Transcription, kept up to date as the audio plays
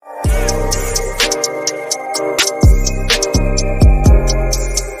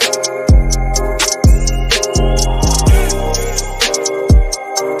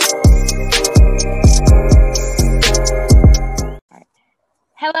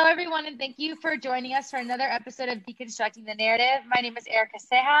Hello, everyone, and thank you for joining us for another episode of Deconstructing the Narrative. My name is Erica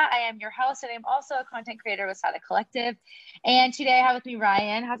Seha. I am your host, and I'm also a content creator with Sada Collective. And today I have with me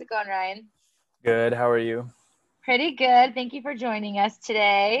Ryan. How's it going, Ryan? Good. How are you? Pretty good. Thank you for joining us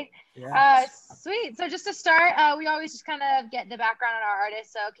today. Sweet. So just to start, we always just kind of get the background on our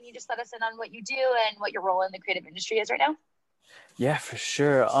artists. So can you just let us in on what you do and what your role in the creative industry is right now? Yeah, for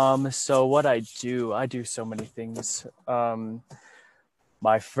sure. So what I do so many things.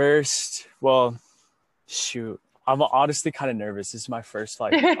 My first, well, shoot, I'm honestly kind of nervous. This is my first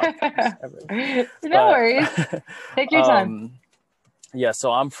podcast ever. No worries. Take your time. Yeah,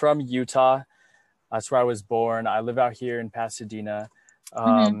 so I'm from Utah. That's where I was born. I live out here in Pasadena.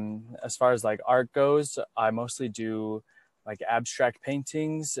 As far as like art goes, I mostly do like abstract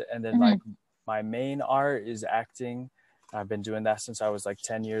paintings, and then like my main art is acting. I've been doing that since I was like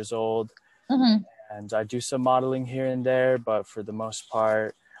 10 years old. And I do some modeling here and there, but for the most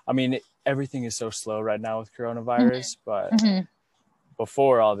part, I mean, everything is so slow right now with coronavirus, but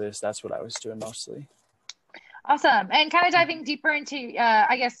before all this, that's what I was doing mostly. Awesome. And kind of diving deeper into,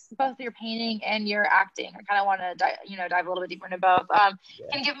 I guess, both your painting and your acting. I kind of want to, dive a little bit deeper into both.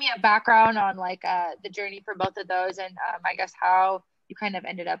 Can you give me a background on like the journey for both of those, and I guess how you kind of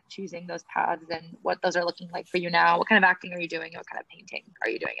ended up choosing those paths and what those are looking like for you now? What kind of acting are you doing? What kind of painting are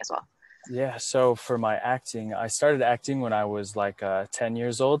you doing as well? Yeah, so for my acting, I started acting when I was like 10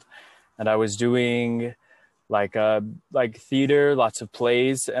 years old, and I was doing like theater, lots of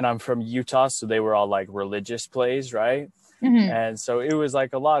plays, and I'm from Utah, so they were all like religious plays, right? And so it was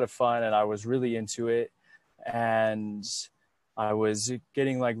like a lot of fun, and I was really into it, and I was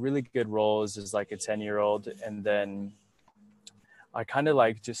getting like really good roles as like a 10-year-old, and then I kind of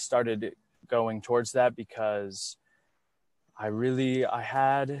like just started going towards that because I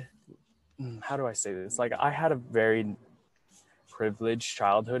had, how do I say this? Like I had a very privileged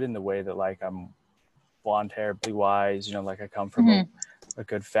childhood in the way that like I'm blonde hair, blue eyes, like I come from a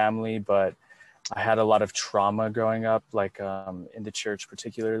good family, but I had a lot of trauma growing up, like in the church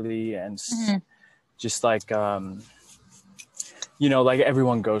particularly, and just like, like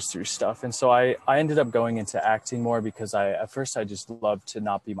everyone goes through stuff. And so I ended up going into acting more because at first I just loved to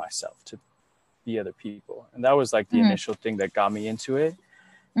not be myself, to be other people. And that was like the initial thing that got me into it.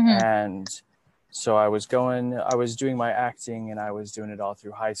 And so I was doing my acting, and I was doing it all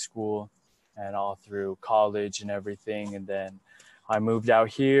through high school and all through college and everything. And then I moved out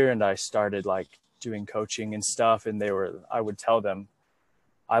here and I started like doing coaching and stuff. And I would tell them,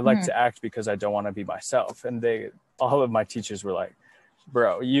 I like to act because I don't want to be myself. And all of my teachers were like,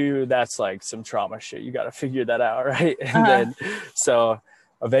 bro, that's like some trauma shit. You got to figure that out. Right. And then, so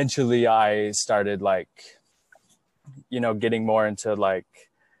eventually I started like, getting more into like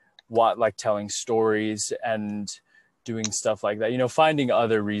telling stories and doing stuff like that, finding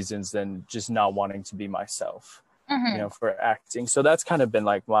other reasons than just not wanting to be myself, for acting. So that's kind of been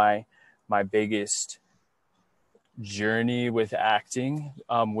like my biggest journey with acting.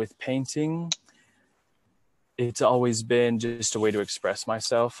 With painting, it's always been just a way to express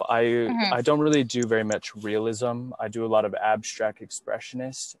myself. I don't really do very much realism. I do a lot of abstract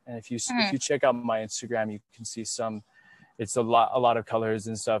expressionist. And if you check out my Instagram, you can see it's a lot of colors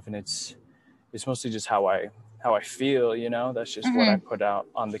and stuff, and it's mostly just how I feel, that's just what I put out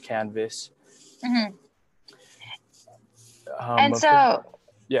on the canvas. And so,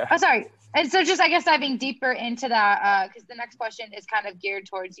 yeah. Oh, sorry. And so just, I guess, diving deeper into that, because the next question is kind of geared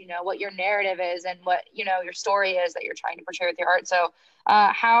towards, what your narrative is and what, your story is that you're trying to portray with your art. So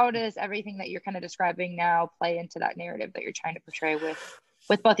how does everything that you're kind of describing now play into that narrative that you're trying to portray with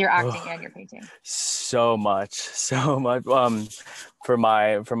both your acting and your painting? So much. For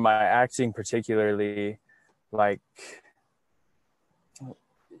my acting particularly, like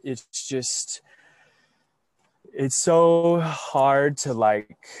it's so hard to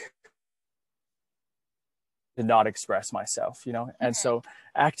not express myself, and so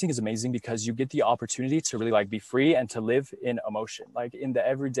acting is amazing because you get the opportunity to really like be free and to live in emotion. Like in the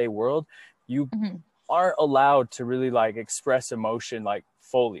everyday world, you aren't allowed to really like express emotion like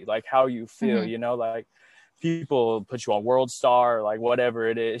fully, like how you feel, like people put you on World Star, like whatever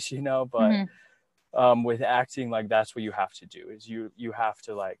it is, but with acting, like that's what you have to do, is you have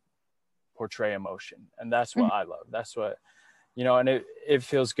to like portray emotion. And that's what I love. That's what, and it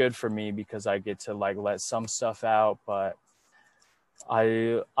feels good for me because I get to like let some stuff out, but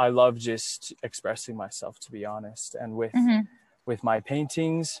I love just expressing myself, to be honest. And with my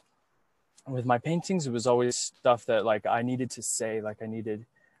paintings, it was always stuff that like I needed to say, like I needed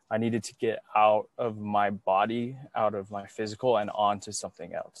to get out of my body, out of my physical, and onto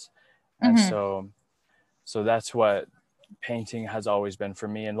something else. And so that's what painting has always been for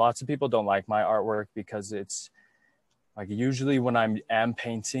me. And lots of people don't like my artwork because it's like, usually when am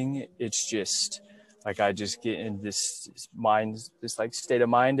painting, it's just like I just get in this like state of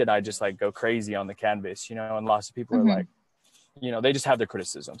mind, and I just like go crazy on the canvas, you know. And lots of people are like, you know, they just have their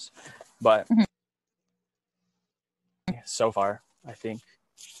criticisms. But so far, I think,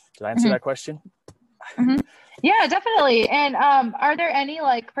 did I answer that question? Yeah, definitely. And are there any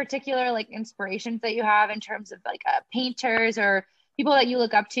like particular like inspirations that you have in terms of like painters or people that you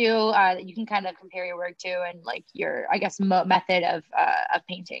look up to that you can kind of compare your work to, and like your, I guess, method of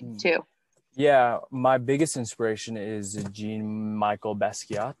painting too? Yeah, my biggest inspiration is Jean-Michel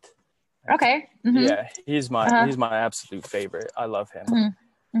Basquiat. Okay. Yeah, he's my absolute favorite. I love him.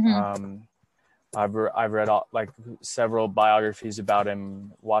 I've read like several biographies about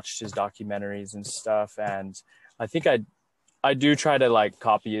him, watched his documentaries and stuff, and I think I do try to like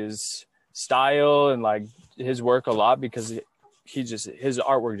copy his style and like his work a lot, because his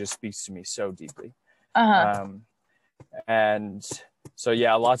artwork just speaks to me so deeply. And so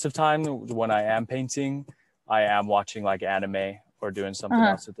yeah, lots of time when I am painting, I am watching like anime or doing something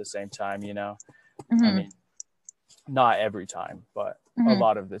else at the same time, you know. I mean, not every time, but a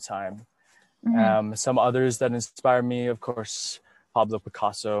lot of the time. Some others that inspire me, of course, Pablo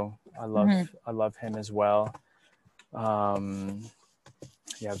Picasso. I love him as well. Yeah,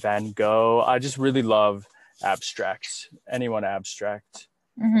 Van Gogh. I just really love abstracts. Anyone abstract.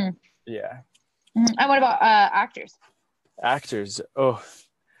 Yeah. And what about actors? Actors. Oh,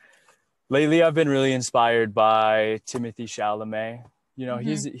 lately I've been really inspired by Timothée Chalamet. You know,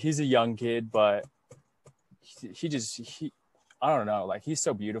 he's a young kid, but he I don't know, like he's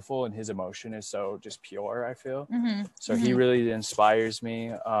so beautiful and his emotion is so just pure, I feel. So he really inspires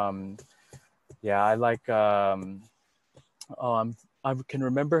me. Yeah, I like I can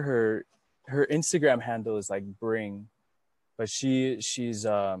remember her Instagram handle is like Bring, but she's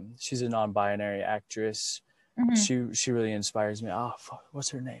a non-binary actress. She really inspires me. Oh, fuck, what's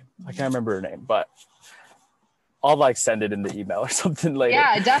her name? I can't remember her name, but I'll like send it in the email or something later.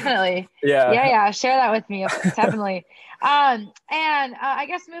 Yeah, definitely. Yeah. Share that with me, definitely. And I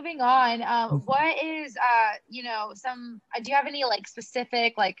guess moving on, what is you know, do you have any like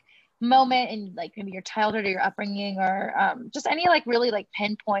specific like moment in like maybe your childhood or your upbringing, or just any like really like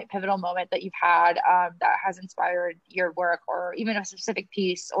pinpoint pivotal moment that you've had that has inspired your work, or even a specific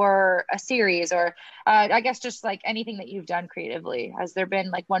piece or a series, or I guess just like anything that you've done creatively? Has there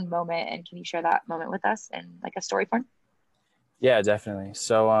been like one moment, and can you share that moment with us in like a story form? Yeah, definitely.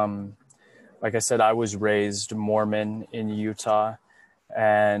 So like I said, I was raised Mormon in Utah,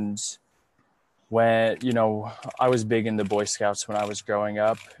 and when, you know, I was big in the Boy Scouts when I was growing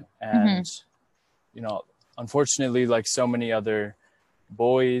up, and you know, unfortunately, like so many other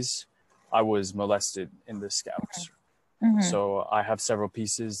boys, I was molested in the Scouts. So I have several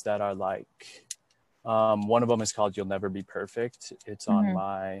pieces that are like, one of them is called "You'll Never Be Perfect." It's on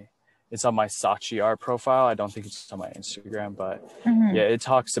my Saatchi art profile. I don't think it's on my Instagram, but yeah, it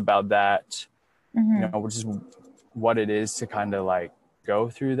talks about that, you know, which is what it is to kind of like go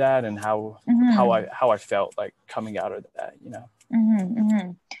through that, and how I felt like coming out of that, you know.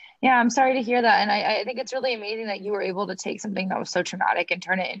 Yeah, I'm sorry to hear that. And I think it's really amazing that you were able to take something that was so traumatic and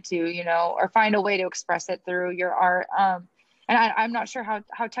turn it into, you know, or find a way to express it through your art. And I'm not sure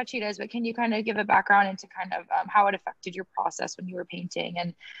how touchy it is, but can you kind of give a background into kind of how it affected your process when you were painting?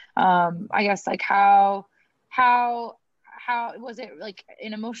 And I guess like how was it like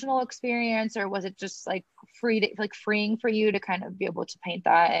an emotional experience, or was it just like freeing for you to kind of be able to paint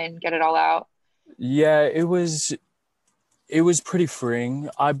that and get it all out? Yeah, it was pretty freeing.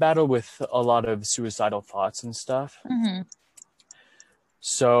 I battle with a lot of suicidal thoughts and stuff.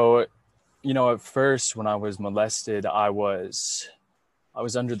 So, you know, at first when I was molested, I was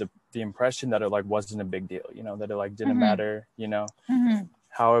under the impression that it like wasn't a big deal, you know, that it like didn't matter, you know.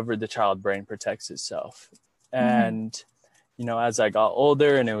 However, the child brain protects itself. And, you know, as I got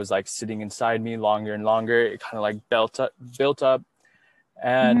older and it was like sitting inside me longer and longer, it kind of like built up.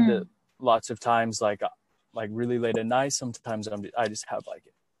 And lots of times, like really late at night, sometimes I just have like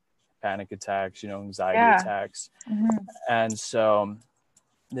panic attacks, you know, anxiety attacks. And so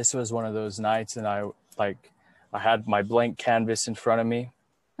this was one of those nights, and I had my blank canvas in front of me,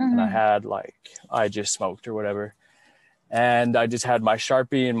 and I just smoked or whatever. And I just had my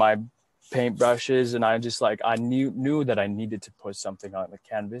Sharpie and my paint brushes, and I just like, I knew that I needed to put something on the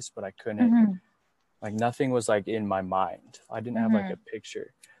canvas, but I couldn't, like nothing was like in my mind. I didn't have like a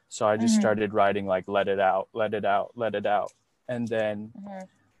picture. So I just started writing like, let it out, let it out, let it out. And then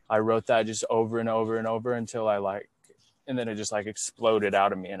I wrote that just over and over and over until and then it just like exploded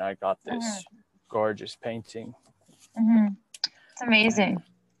out of me, and I got this gorgeous painting. Mm-hmm. It's amazing.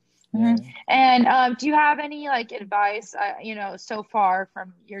 Yeah. And do you have any like advice, so far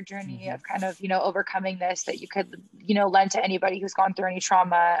from your journey Mhm. of kind of, overcoming this that you could, lend to anybody who's gone through any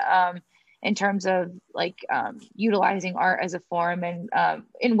trauma, in terms of like utilizing art as a form and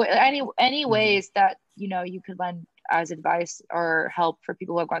any Mhm. ways that, you could lend as advice or help for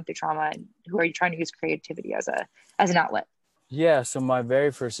people who have gone through trauma and who are trying to use creativity as an outlet? Yeah, so my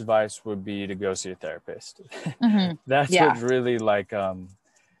very first advice would be to go see a therapist. That's what Yeah. really like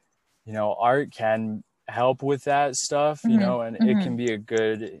art can help with that stuff, hmm and it hmm can be a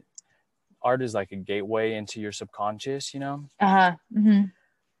good art is like a gateway into your subconscious. Uh-huh.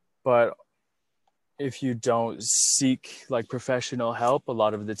 But if you don't seek like professional help, a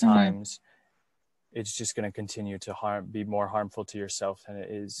lot of the hmm times it's just going to continue to be more harmful to yourself than it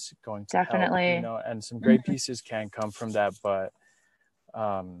is going to help, Definitely. and some great hmm pieces can come from that. But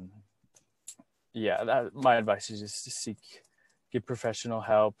um, yeah, my advice is just to get professional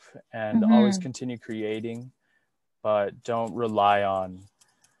help and always hmm continue creating, but don't rely on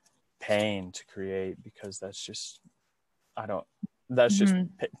pain to create, because I don't, that's just hmm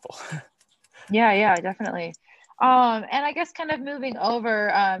painful. Yeah, yeah, definitely. And I guess kind of moving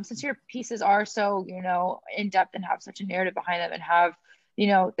over, since your pieces are so, in depth and have such a narrative behind them and have,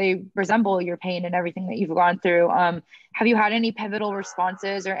 they resemble your pain and everything that you've gone through. Have you had any pivotal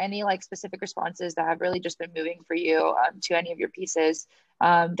responses or any like specific responses that have really just been moving for you, to any of your pieces?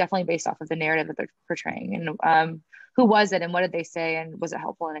 Definitely based off of the narrative that they're portraying. And who was it and what did they say? And was it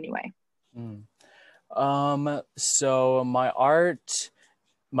helpful in any way? Mm. So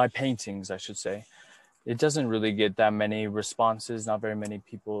my paintings, I should say, it doesn't really get that many responses. Not very many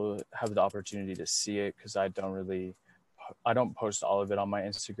people have the opportunity to see it because I don't post all of it on my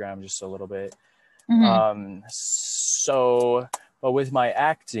Instagram, just a little bit. hmm But with my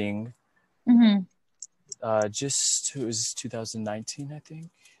acting, hmm it was 2019, I think, hmm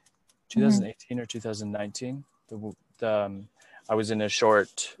 2018 or 2019. I was in a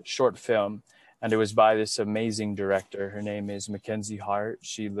short film, and it was by this amazing director. Her name is Mackenzie Hart.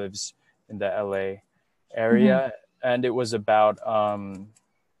 She lives in the LA hmm area, and it was about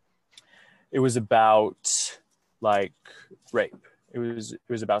like rape. It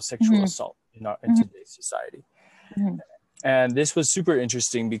was about sexual hmm assault in hmm today's society. hmm And this was super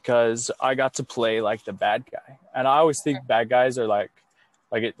interesting because I got to play like the bad guy. And I always think bad guys are like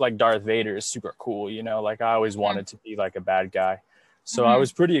Darth Vader is super cool. Like I always wanted to be like a bad guy. So I hmm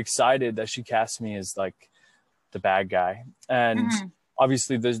was pretty excited that she cast me as like the bad guy. And hmm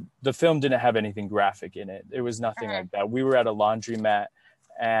obviously the film didn't have anything graphic in it. It was nothing hmm like that. We were at a laundromat,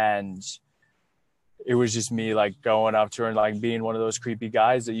 and it was just me like going up to her and like being one of those creepy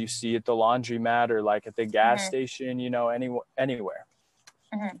guys that you see at the laundromat or like at the gas hmm station, anywhere.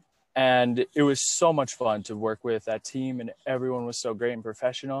 hmm And it was so much fun to work with that team, and everyone was so great and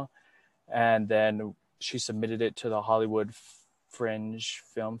professional. And then she submitted it to the Hollywood Fringe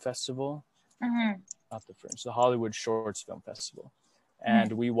Film Festival, hmm not the Fringe, the Hollywood Shorts Film Festival,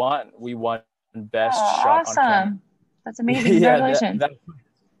 and hmm we won Oh, best shot on camera. awesome. That's amazing. Yeah, Congratulations.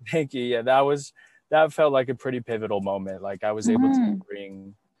 thank you. Yeah, that felt like a pretty pivotal moment. Like I was able to hmm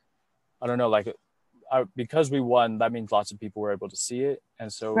bring, I don't know, like because we won, that means lots of people were able to see it,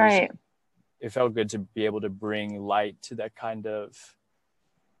 and so Right. it felt good to be able to bring light to that kind of,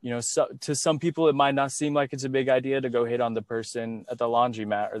 to some people it might not seem like it's a big idea to go hit on the person at the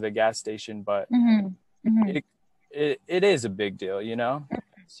laundromat or the gas station, but hmm hmm it it is a big deal.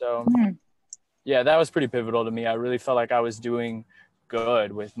 So hmm yeah, that was pretty pivotal to me. I really felt like I was doing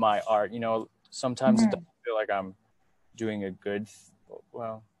good with my art. Sometimes it hmm doesn't feel like I'm doing a good,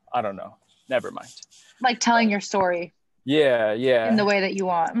 well, I don't know. Never mind. Like telling your story Yeah, in the yeah, way that you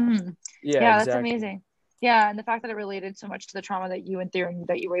want. yeah, Yeah, that's exactly. amazing. Yeah, and the fact that it related so much to the trauma that you went through and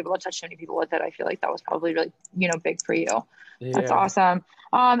that you were able to touch so many people with it, I feel like that was probably really, big for you. That's Yeah. awesome.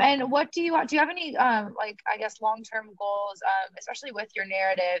 And what do you have any like I guess long-term goals, especially with your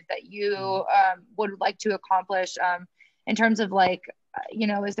narrative that you would like to accomplish in terms of like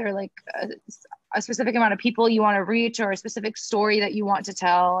is there like a specific amount of people you want to reach or a specific story that you want to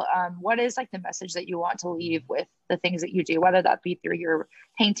tell? What is like the message that you want to leave with the things that you do, whether that be through your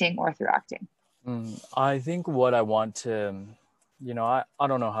painting or through acting? I think what I want to, I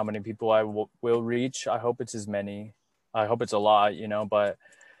don't know how many people I will reach. I hope it's as many. I hope it's a lot, but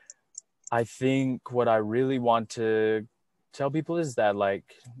I think what I really want to tell people is that,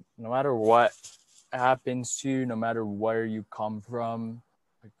 like, no matter what happens to you, no matter where you come from,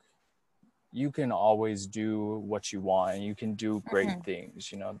 like, you can always do what you want, and you can do great Mhm,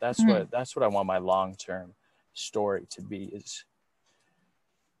 things. That's mhm. what I want my long-term story to be, is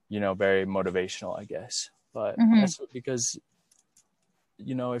very motivational, I guess. But Mm-hmm. that's because,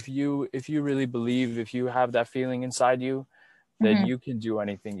 you know, if you really believe, if you have that feeling inside you, then Mm-hmm. you can do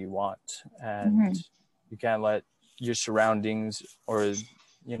anything you want, and Mm-hmm. you can't let your surroundings or,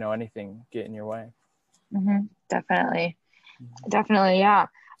 you know, anything get in your way. Mm-hmm. Definitely. Mhm. Definitely, yeah.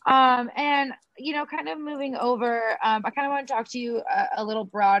 And kind of moving over, I kind of want to talk to you a little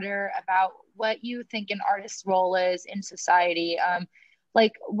broader about what you think an artist's role is in society.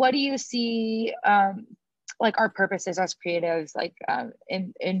 Like, what do you see, like our purposes as creatives, like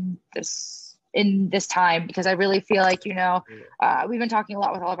in this time? Because I really feel like, we've been talking a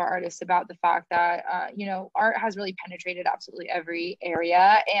lot with all of our artists about the fact that art has really penetrated absolutely every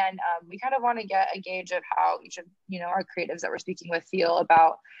area, and we kind of want to get a gauge of how each of our creatives that we're speaking with feel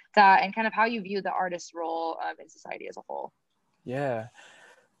about that, and kind of how you view the artist's role in society as a whole. Yeah.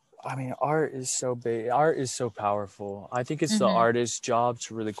 I mean, art is so big. Art is so powerful. I think it's the Mm-hmm. artist's job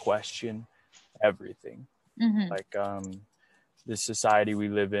to really question everything. Mm-hmm. Like, this society we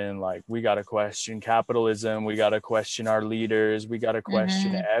live in, like, we got to question capitalism, we got to question our leaders, we got to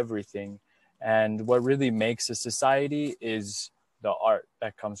question Mm-hmm. everything. And what really makes a society is the art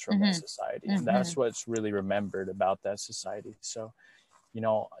that comes from that Mm-hmm. society, and Mm-hmm. that's what's really remembered about that society. So, you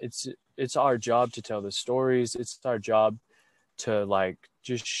know, it's our job to tell the stories. It's our job to, like,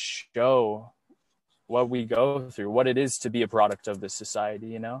 just show what we go through, what it is to be a product of this society,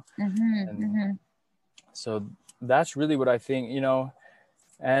 you know. Mm-hmm. And Mm-hmm. so that's really what I think, you know.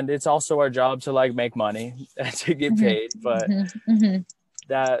 And it's also our job to, like, make money and to get paid, but Mm-hmm. Mm-hmm.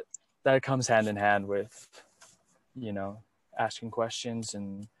 that comes hand in hand with, you know, asking questions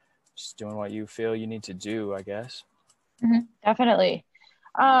and just doing what you feel you need to do, I guess. Definitely.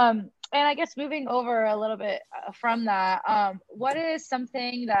 And I guess moving over a little bit from that, what is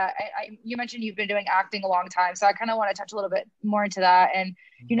something that you mentioned you've been doing acting a long time, so I kind of want to touch a little bit more into that. And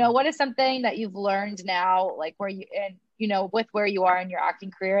what is something that you've learned now, like where you and with where you are in your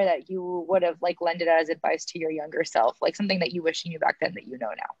acting career, that you would have like lended as advice to your younger self, like something that you wish you knew back then that you know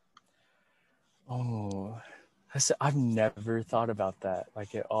Oh, I've never thought about that,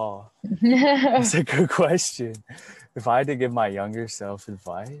 like, at all. now? That's a good question. If I had to give my younger self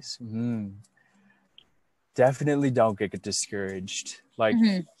advice, definitely don't get discouraged. Like,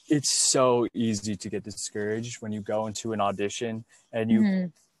 Hmm. it's so easy to get discouraged when you go into an audition and Hmm.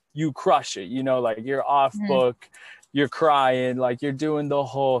 you crush it, you know, like, you're off Hmm. book, you're crying, like, you're doing the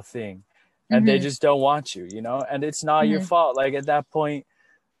whole thing, and they Hmm. just don't want you, you know, and it's not your Hmm. fault. Like, at that point,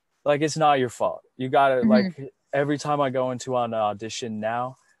 like, it's not your fault. You gotta, like, Hmm. every time I go into an audition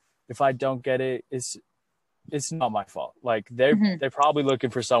now, if I don't get it, it's not my fault. Like, Hmm. they're probably looking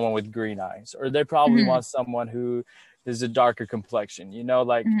for someone with green eyes, or they probably Hmm. want someone who is a darker complexion, you know,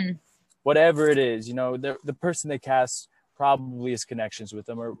 like, Hmm. whatever it is, you know, the person they cast probably has connections with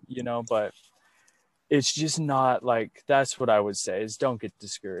them, or, you know, but it's just not, like, that's what I would say is don't get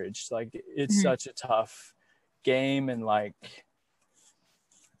discouraged. Like, it's Hmm. such a tough game, and, like,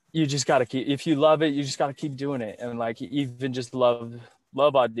 you just got to keep, if you love it, you just got to keep doing it. And, like, even just love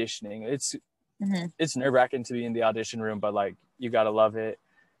auditioning. Hmm. It's nerve-wracking to be in the audition room, but, like, you got to love it.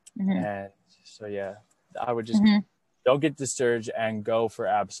 Hmm. And so, yeah, I would just Hmm. don't get discouraged and go for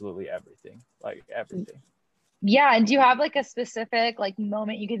absolutely everything, like, everything. Yeah, and do you have like a specific like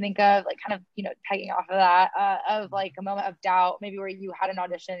moment you can think of, like kind of, pegging off of that, of like a moment of doubt, maybe where you had an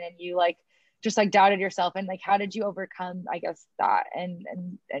audition and you like just like doubted yourself, and like how did you overcome, I guess, that, and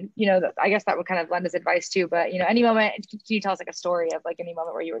I guess that would kind of lend as advice too, but any moment, can you tell us like a story of like any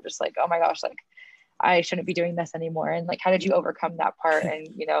moment where you were just like, oh my gosh, like I shouldn't be doing this anymore, and like how did you overcome that part and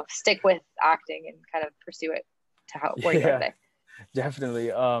stick with acting and kind of pursue it to how where you are Yeah, today?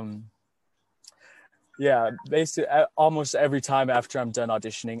 definitely. Yeah, basically, almost every time after I'm done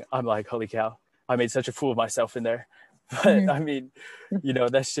auditioning, I'm like, holy cow, I made such a fool of myself in there. But Hmm. I mean, you know,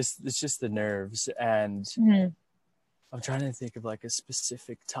 it's just the nerves. And Hmm. I'm trying to think of like a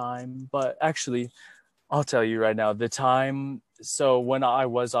specific time, but actually, I'll tell you right now, the time. So when I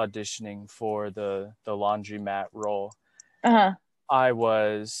was auditioning for the laundromat role, Uh-huh. I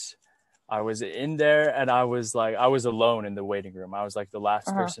was I was in there, and I was alone in the waiting room. I was like the last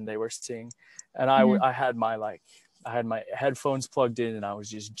Uh-huh. person they were seeing, and Hmm. I had my headphones plugged in, and I was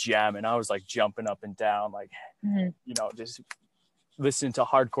just jamming. I was like jumping up and down, like, Hmm. you know, just listening to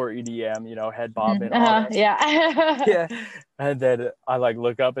hardcore EDM, you know, head Hmm. bobbing, all Uh-huh. that. Yeah. Yeah. And then I like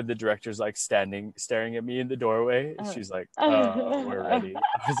look up, and the director's like staring at me in the doorway. Uh, She's like, we're uh, ready.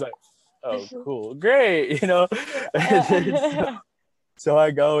 I was like, oh, cool, great, you know. And then, uh, so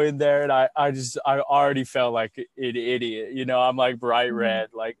I go in there, and I already felt like an idiot, you know. I'm like bright mhm. red,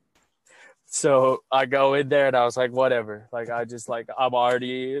 like So I go in there and I was like, whatever. Like,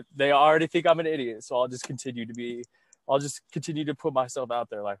 they already think I'm an idiot. So I'll just continue to put myself out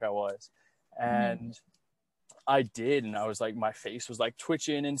there like I was. And I did. And I was like, my face was like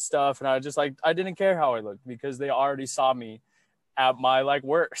twitching and stuff. And I was just like, I didn't care how I looked because they already saw me at my like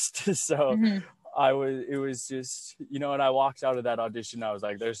worst. So it was just, and I walked out of that audition. I was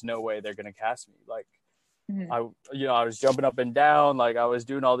like, there's no way they're going to cast me. Like, I was jumping up and down, like I was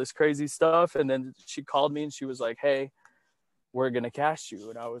doing all this crazy stuff. And then she called me and she was like, hey, we're going to cast you.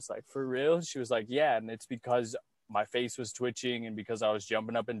 And I was like, for real? And she was like, yeah. And it's because my face was twitching and because I was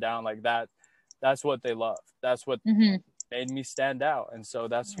jumping up and down like that. That's what they love. That's what made me stand out. And so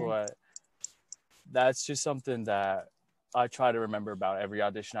that's just something that I try to remember about every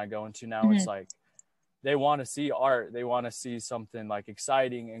audition I go into now. It's like, they want to see art. They want to see something like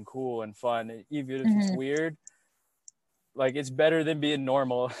exciting and cool and fun. Even if it's weird, like it's better than being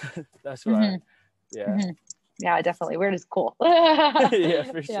normal. That's right. Yeah, definitely. Weird is cool. Yeah,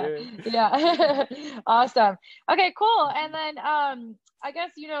 for sure. Yeah. Awesome. Okay, cool. And then I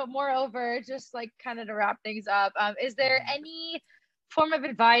guess, moreover, just like kind of to wrap things up, is there any form of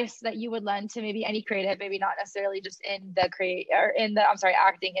advice that you would lend to maybe any creative, maybe not necessarily just in the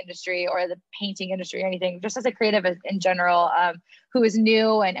acting industry or the painting industry or anything, just as a creative in general, who is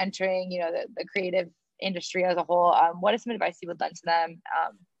new and entering, the creative industry as a whole? What is some advice you would lend to them,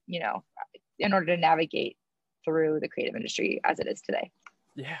 in order to navigate through the creative industry as it is today?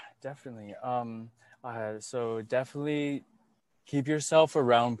 Yeah, definitely. So definitely keep yourself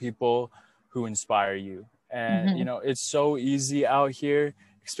around people who inspire you. And, it's so easy out here,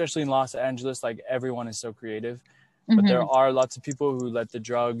 especially in Los Angeles, like everyone is so creative, but there are lots of people who let the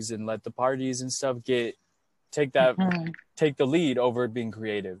drugs and let the parties and stuff take the lead over being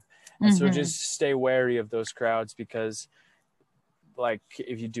creative. And so just stay wary of those crowds because like,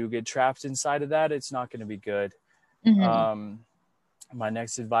 if you do get trapped inside of that, it's not going to be good. My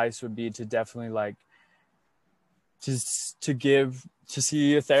next advice would be to definitely like, to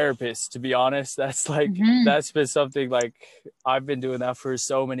see a therapist. To be honest, that's like that's been something like I've been doing that for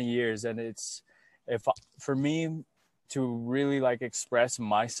so many years, and for me to really like express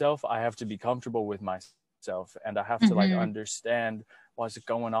myself, I have to be comfortable with myself, and I have to like understand what's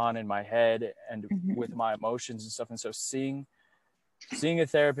going on in my head and with my emotions and stuff. And so seeing a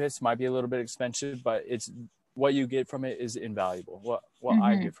therapist might be a little bit expensive, but it's what you get from it is invaluable. What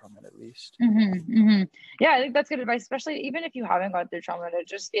I get from it, at least. Yeah, I think that's good advice, especially even if you haven't gone through trauma, to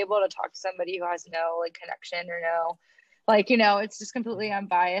just be able to talk to somebody who has no like connection or no, like, it's just completely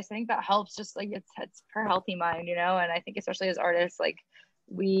unbiased. I think that helps, just like it's for a healthy mind, and I think especially as artists, like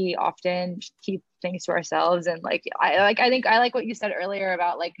we often keep things to ourselves. And like I think I like what you said earlier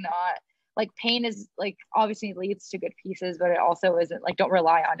about like not like pain is like obviously leads to good pieces, but it also isn't like, don't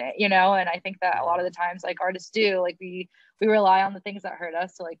rely on it, and I think that a lot of the times like artists do, like we rely on the things that hurt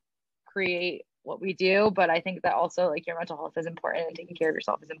us to like create what we do. But I think that also like your mental health is important and taking care of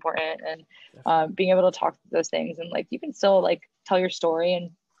yourself is important, and being able to talk through those things, and like you can still like tell your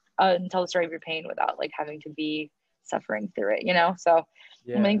story and tell the story of your pain without like having to be suffering through it, so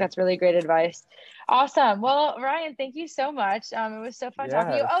I think that's really great advice. Awesome. Well, Ryan, thank you so much. It was so fun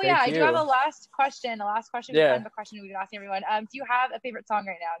talking to you. Oh yeah, I do have a last question. Kind of a question we've been asking everyone. Do you have a favorite song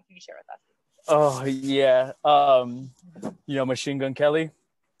right now? Can you share with us? Oh yeah. Machine Gun Kelly.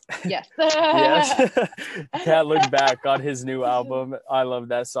 Yes. Yes. Can't Look Back on his new album. I love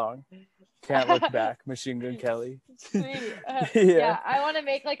that song. Can't Look Back, Machine Gun Kelly. Sweet. Yeah, I want to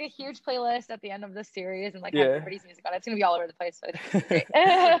make like a huge playlist at the end of this series and like have everybody's music on it. It's gonna be all over the place. So I think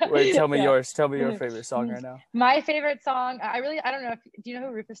it's great. Wait, tell me yours. Tell me your favorite song right now. My favorite song, I don't know. Do you know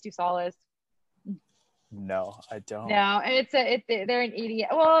who Rufus Du Sol is? No, I don't. No, they're an EDM.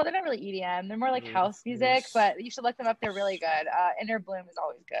 Well, they're not really EDM. They're more like house music, but you should look them up. They're really good. Inner Bloom is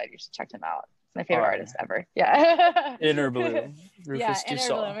always good. You should check them out. My favorite artist ever. Yeah. Inner Bloom. Rufus Du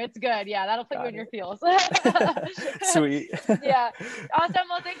Sol. Bloom. It's good. Yeah, that'll put you in your feels. Sweet. Yeah. Awesome.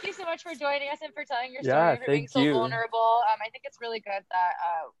 Well, thank you so much for joining us and for telling your story, for being so vulnerable. I think it's really good that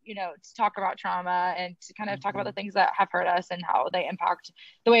to talk about trauma and to kind of talk about the things that have hurt us and how they impact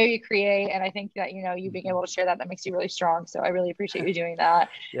the way we create. And I think that you being able to share that makes you really strong. So I really appreciate you doing that.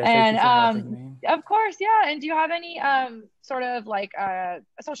 Yeah, thank you for having me. Of course, yeah. And do you have any sort of like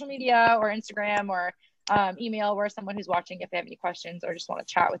social media or Instagram or email where someone who's watching, if they have any questions or just want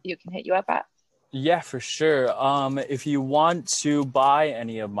to chat with you, can hit you up at? Yeah, for sure. If you want to buy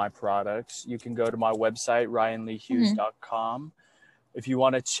any of my products, you can go to my website, ryanleehughes.com. If you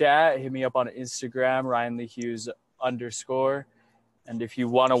want to chat, hit me up on Instagram, ryanleehughes_. And if you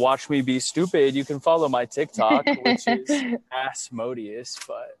want to watch me be stupid, you can follow my TikTok, which is Asmodeus.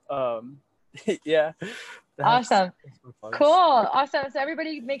 But Yeah. Awesome. That's so Cool. Awesome. So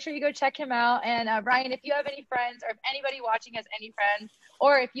everybody make sure you go check him out. And Ryan, if you have any friends or if anybody watching has any friends,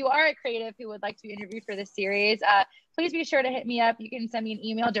 or if you are a creative who would like to be interviewed for this series, please be sure to hit me up. You can send me an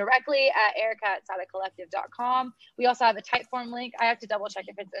email directly at erica@sadacollective.com. We also have a Typeform link. I have to double check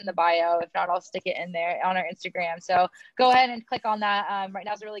if it's in the bio. If not, I'll stick it in there on our Instagram. So go ahead and click on that. Right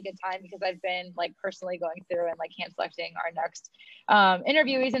now is a really good time because I've been like personally going through and like hand selecting our next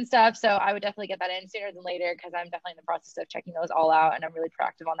interviewees and stuff. So I would definitely get that in sooner than later because I'm definitely in the process of checking those all out and I'm really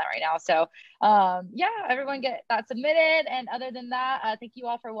proactive on that right now. So yeah, everyone get that submitted. And other than that, thank you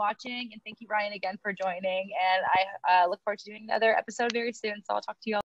all for watching and thank you, Ryan, again for joining. And I look forward to doing another episode very soon. So I'll talk to you all.